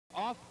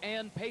off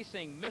and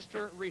pacing.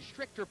 Mr.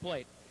 Restrictor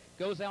Plate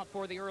goes out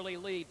for the early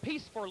lead.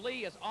 Peace for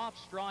Lee is off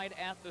stride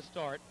at the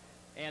start.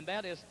 And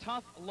that is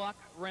tough luck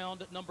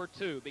round number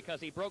 2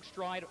 because he broke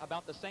stride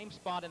about the same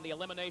spot in the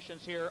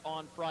eliminations here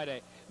on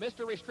Friday.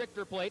 Mr.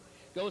 Restrictor Plate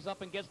goes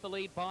up and gets the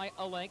lead by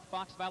a length.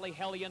 Fox Valley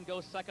Hellion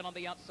goes second on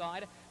the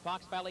outside.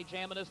 Fox Valley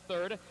Jammin' is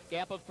third.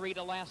 Gap of 3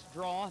 to last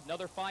draw.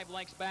 Another 5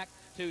 lengths back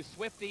to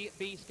Swifty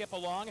B Skip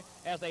Along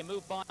as they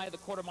move by the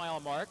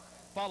quarter-mile mark,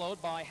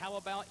 followed by How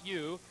About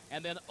You,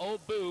 and then Oh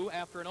Boo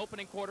after an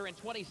opening quarter in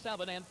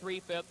 27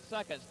 3/5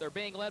 seconds. They're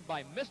being led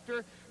by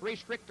Mr.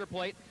 Restrictor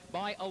Plate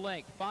by a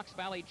length. Fox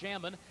Valley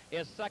Jammin'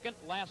 is second.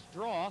 Last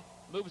draw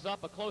moves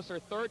up a closer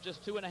third,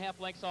 just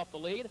 2.5 lengths off the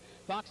lead.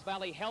 Fox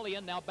Valley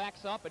Hellion now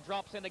backs up and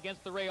drops in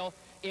against the rail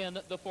in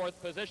the 4th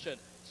position.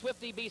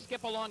 Swifty B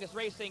Skip Along is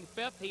racing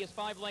 5th. He is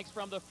 5 lengths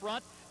from the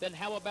front. Then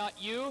How About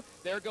You?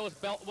 There goes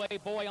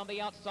Beltway Boy on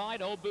the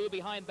outside. Oh Boo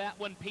behind that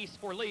one. Peace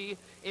for Lee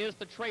is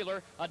the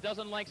trailer, a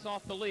dozen lengths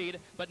off the lead,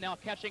 but now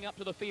catching up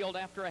to the field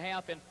after a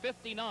half in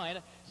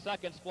 59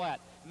 seconds flat.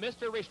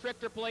 Mr.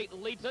 Restrictor Plate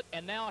leads it,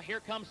 and now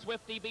here comes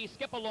Swifty B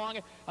Skip Along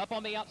up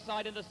on the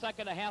outside into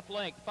second, a half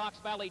length. Fox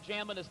Valley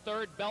Jammin' is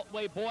third.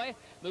 Beltway Boy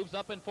moves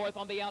up and fourth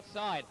on the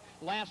outside.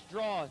 Last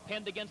draw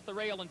pinned against the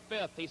rail in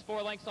 5th. He's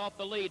 4 lengths off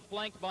the lead,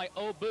 flanked by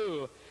Oh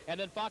Boo. And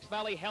then Fox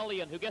Valley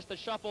Hellion, who gets to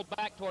shuffle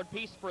back toward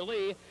Peace for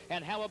Lee,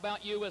 and How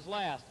About You is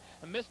last.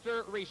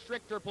 Mr.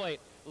 Restrictor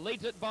Plate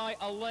leads it by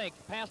a length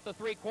past the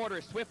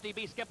 3/4. Swifty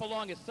B Skip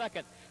Along is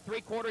second.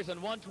 3/4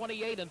 in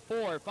 1:28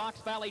 4.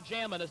 Fox Valley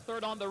Jammin' is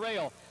third on the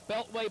rail.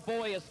 Beltway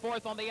Boy is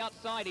 4th on the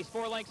outside. He's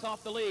 4 lengths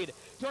off the lead.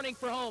 Turning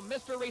for home,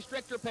 Mr.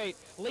 Restrictor Plate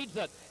leads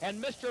it,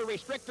 and Mr.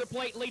 Restrictor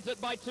Plate leads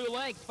it by 2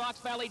 lengths. Fox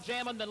Valley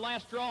Jammin', then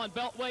last draw, and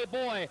Beltway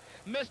Boy.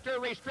 Mr.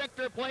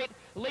 Restrictor Plate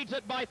leads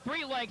it by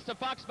 3 lengths to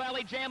Fox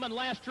Valley Jammin',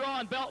 last draw,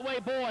 and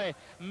Beltway Boy.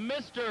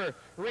 Mr.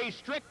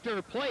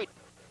 Restrictor Plate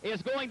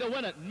is going to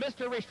win it.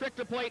 Mr.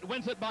 Restrictor Plate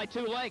wins it by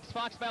 2 lengths.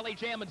 Fox Valley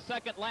Jammin'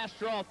 second, last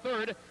draw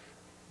third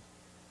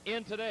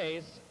in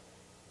today's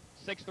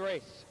 6th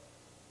race.